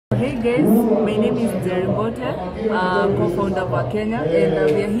Hey guys, my name is Jeribote, co-founder of Kenya, and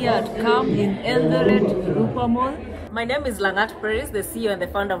we are here at CAM in Eldoret, Rupa Mall. My name is Langat Paris, the CEO and the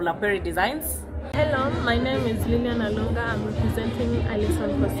founder of Laperi Designs. Hello, my name is Lilian Alonga. I'm representing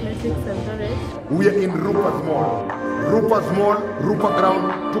Alison Cosmetics Eldoret. We are in Rupa's Mall. Rupa's Mall, Rupa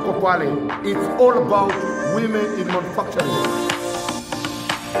Ground, Tuko Pale. It's all about women in manufacturing.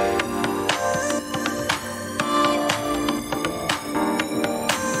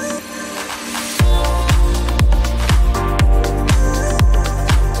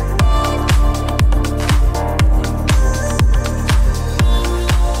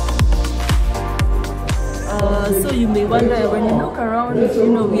 So you may wonder, when you look around, we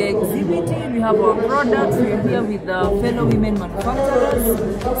are exhibiting, we have our products, we are here with the fellow women manufacturers.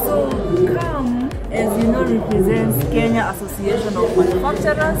 So CAM, as you know, represents Kenya Association of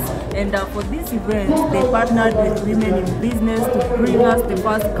Manufacturers, and for this event, they partnered with Women in Business to bring us the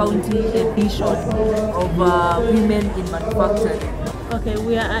first county edition of Women in Manufacturing. Okay,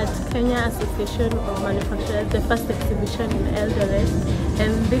 we are at Kenya Association of Manufacturers, the first exhibition in Eldoret,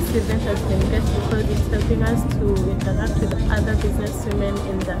 and this event has been great because it's helping us to interact with other businesswomen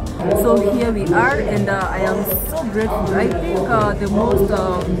in that. So here we are, and I am so grateful. I think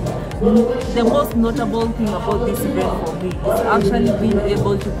the most notable thing about this event for me is actually being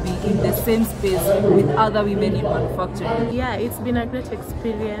able to be in the same space with other women in manufacturing. Yeah, it's been a great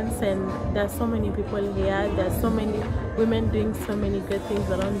experience, and there are so many people here. There are so many women doing so many great things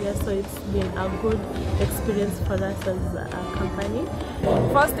around here, so it's been a good experience for us as a company.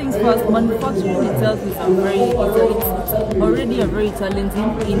 First things first, manufacturing itself is it's already a very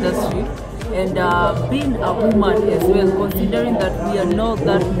challenging industry, and being a woman as well, considering that we are not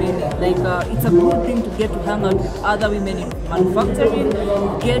that many, it's a good thing to get to hang out with other women in manufacturing,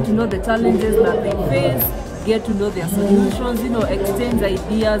 get to know the challenges that they face, get to know their solutions, exchange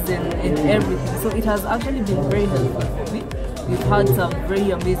ideas and everything. So it has actually been very helpful for me. We've had some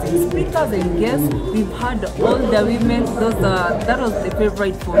very amazing speakers and guests. We've had older women. That was the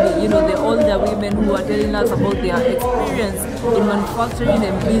favorite for me. The older women who are telling us about their experience in manufacturing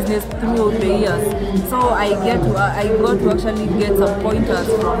and business throughout the years. So I got to actually get some pointers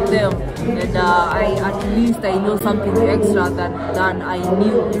from them, and at least I know something extra than I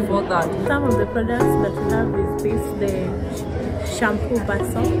knew before that. Some of the products that we have is the shampoo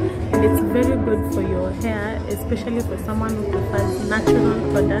balsam, and it's very good for your hair, especially for someone who prefers natural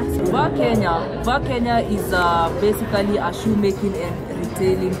products. WIM Kenya is basically a shoemaking and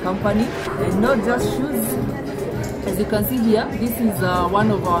retailing company, and not just shoes. As you can see here, this is one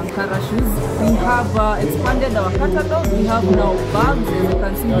of our Ankara shoes. We have expanded our catalog. We have now bags. As you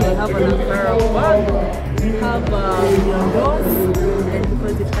can see, we have an Ankara bag. We have doors, and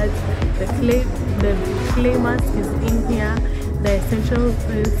because it has the clay mask is in here, the essential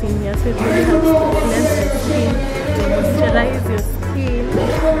oils in here, so it really helps to cleanse your skin, to moisturize your skin.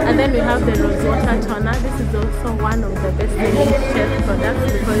 And then we have the rose water toner. This is also one of the best selling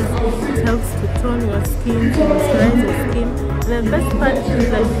products because it helps to tone your skin, to moisturize your skin. And the best part is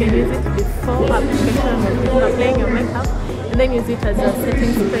that you can use it before application, when you're applying your makeup, and then use it as a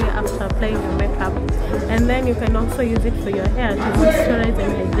setting spray after applying your makeup. And then you can also use it for your hair to moisturize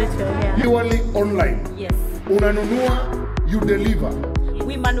and hydrate your hair. Purely online. Yes. Unanunua, you deliver.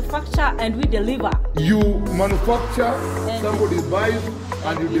 We manufacture and we deliver. You manufacture, somebody buys,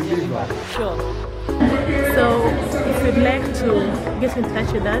 and you deliver. Sure. So if you'd like to get in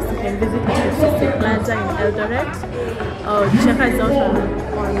touch with us, you can visit us at City Plaza in Eldoret, or check us out on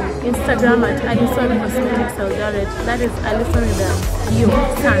Instagram at Alison Cosmetics Eldoret. That is Alison with a U,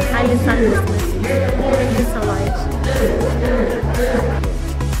 Alison Cosmetics. Thank you so much.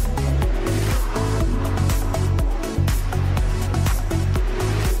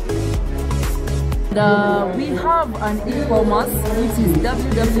 We have an e-commerce, which is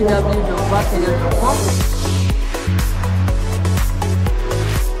www.vakenya.com.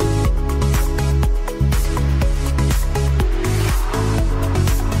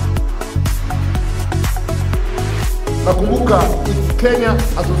 Nakumbuka, it's Kenya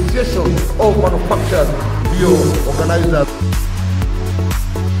Association of Manufacturers, your organizer.